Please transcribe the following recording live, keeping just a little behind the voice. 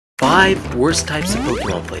5 worst types of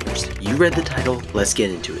Pokemon players. You read the title, let's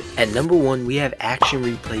get into it. At number 1, we have action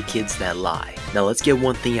replay kids that lie. Now let's get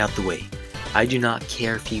one thing out the way. I do not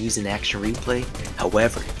care if you use an action replay,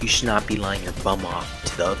 however, you should not be lying your bum off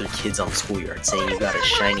to the other kids on the schoolyard saying you got a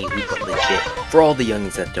shiny Hoopa legit. For all the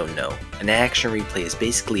youngins that don't know, an action replay is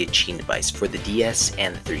basically a cheating device for the DS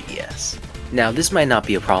and the 3DS. Now this might not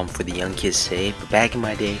be a problem for the young kids today, but back in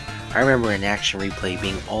my day, I remember an action replay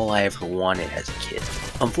being all I ever wanted as a kid.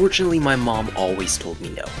 Unfortunately, my mom always told me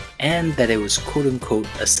no, and that it was quote unquote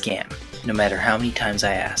a scam, no matter how many times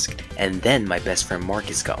I asked. And then my best friend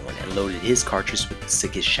Marcus got one and loaded his cartridge with the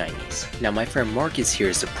sickest shinies. Now my friend Marcus here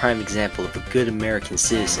is a prime example of a good American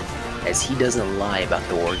citizen, as he doesn't lie about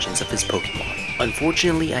the origins of his Pokemon.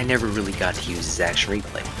 Unfortunately, I never really got to use his action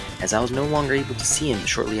replay, as I was no longer able to see him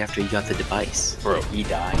shortly after he got the device. Bro, he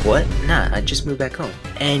died. What? Nah, I just moved back home.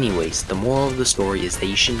 Anyways, the moral of the story is that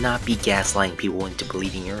you should not be gaslighting people into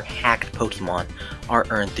believing your hacked Pokemon are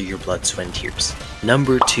earned through your blood, sweat, and tears.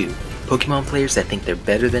 Number 2. Pokemon players that think they're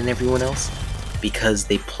better than everyone else because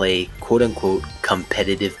they play quote-unquote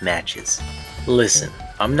competitive matches. Listen,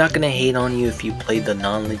 I'm not gonna hate on you if you play the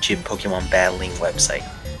non-legit Pokemon battling website.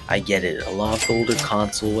 I get it, a lot of the older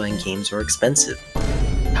console and games are expensive.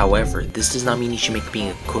 However, this does not mean you should make being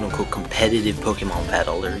a quote-unquote competitive Pokemon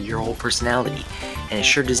battler your whole personality, and it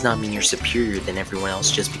sure does not mean you're superior than everyone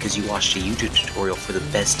else just because you watched a YouTube tutorial for the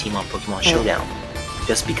best team on Pokemon Showdown.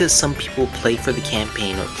 Just because some people play for the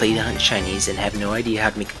campaign or play to hunt shinies and have no idea how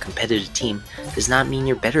to make a competitive team does not mean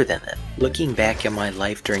you're better than them. Looking back at my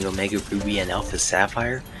life during Omega Ruby and Alpha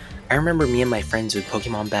Sapphire, I remember me and my friends would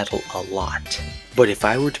Pokemon battle a lot. But if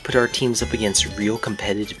I were to put our teams up against real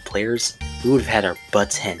competitive players, we would have had our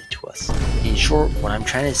butts handed to us. In short, what I'm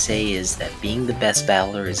trying to say is that being the best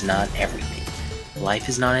battler is not everything. Life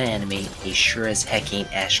is not an anime, and he sure as heck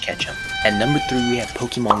ain't Ash Ketchum. At number 3 we have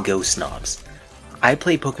Pokemon Go snobs. I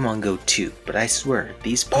play Pokemon Go too, but I swear,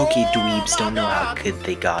 these Poke dweebs don't know how good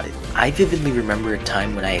they got it. I vividly remember a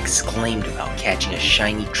time when I exclaimed about catching a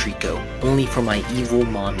shiny Trico, only for my evil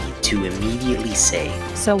mommy to immediately say,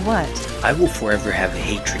 "So what?" I will forever have a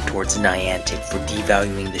hatred towards Niantic for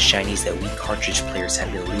devaluing the shinies that we cartridge players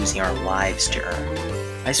have been losing our lives to earn.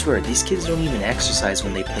 I swear, these kids don't even exercise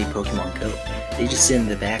when they play Pokemon Go. They just sit in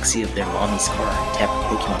the backseat of their mommy's car and tap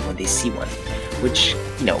a Pokemon when they see one. Which,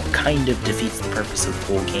 you know, kind of defeats the purpose of the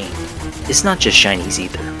whole game. It's not just shinies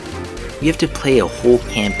either. You have to play a whole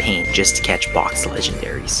campaign just to catch box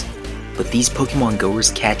legendaries. But these Pokemon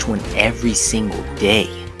Goers catch one every single day.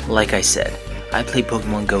 Like I said, I play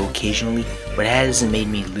Pokemon Go occasionally, but it hasn't made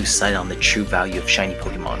me lose sight on the true value of shiny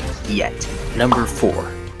Pokemon yet. Number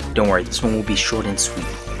 4. Don't worry, this one will be short and sweet.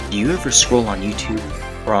 Do you ever scroll on YouTube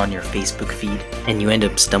or on your Facebook feed and you end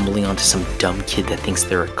up stumbling onto some dumb kid that thinks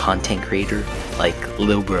they're a content creator? Like,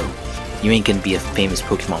 lil bro, you ain't gonna be a famous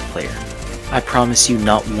Pokemon player. I promise you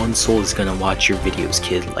not one soul is gonna watch your videos,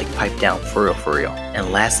 kid, like pipe down, for real for real.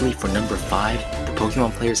 And lastly, for number 5, the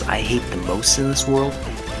Pokemon players I hate the most in this world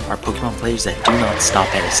are Pokemon players that do not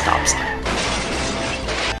stop at a stop sign.